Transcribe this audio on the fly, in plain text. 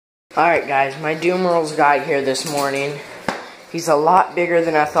Alright guys, my dumerils got here this morning. He's a lot bigger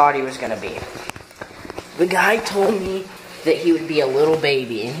than I thought he was going to be. The guy told me that he would be a little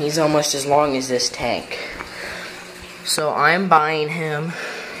baby, and he's almost as long as this tank. So I'm buying him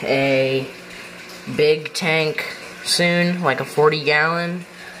a big tank soon, like a 40-gallon.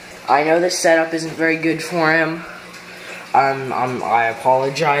 I know this setup isn't very good for him. I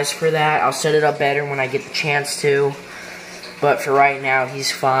apologize for that. I'll set it up better when I get the chance to. But for right now,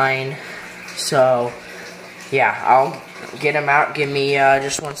 he's fine. So, yeah, I'll get him out. Give me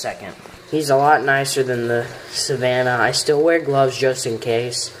just 1 second. He's a lot nicer than the Savannah. I still wear gloves just in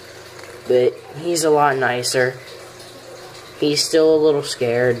case. But he's a lot nicer. He's still a little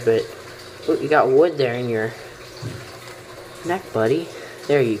scared, but oh, you got wood there in your neck, buddy.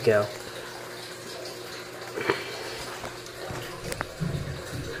 There you go.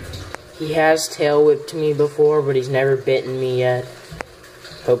 He has tail whipped me before, but he's never bitten me yet.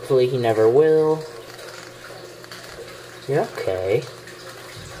 Hopefully he never will. You're okay.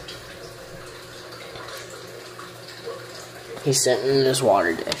 He's sitting in his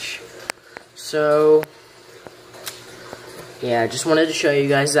water dish. So, yeah, just wanted to show you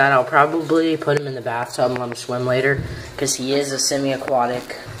guys that. I'll probably put him in the bathtub and let him swim later, because he is a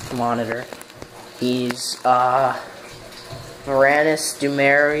semi-aquatic monitor. He's, Varanus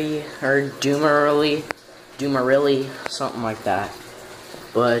dumerili, or dumerili, something like that.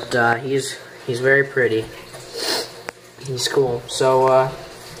 But, he's very pretty. He's cool. So,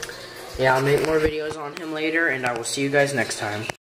 yeah, I'll make more videos on him later, and I will see you guys next time.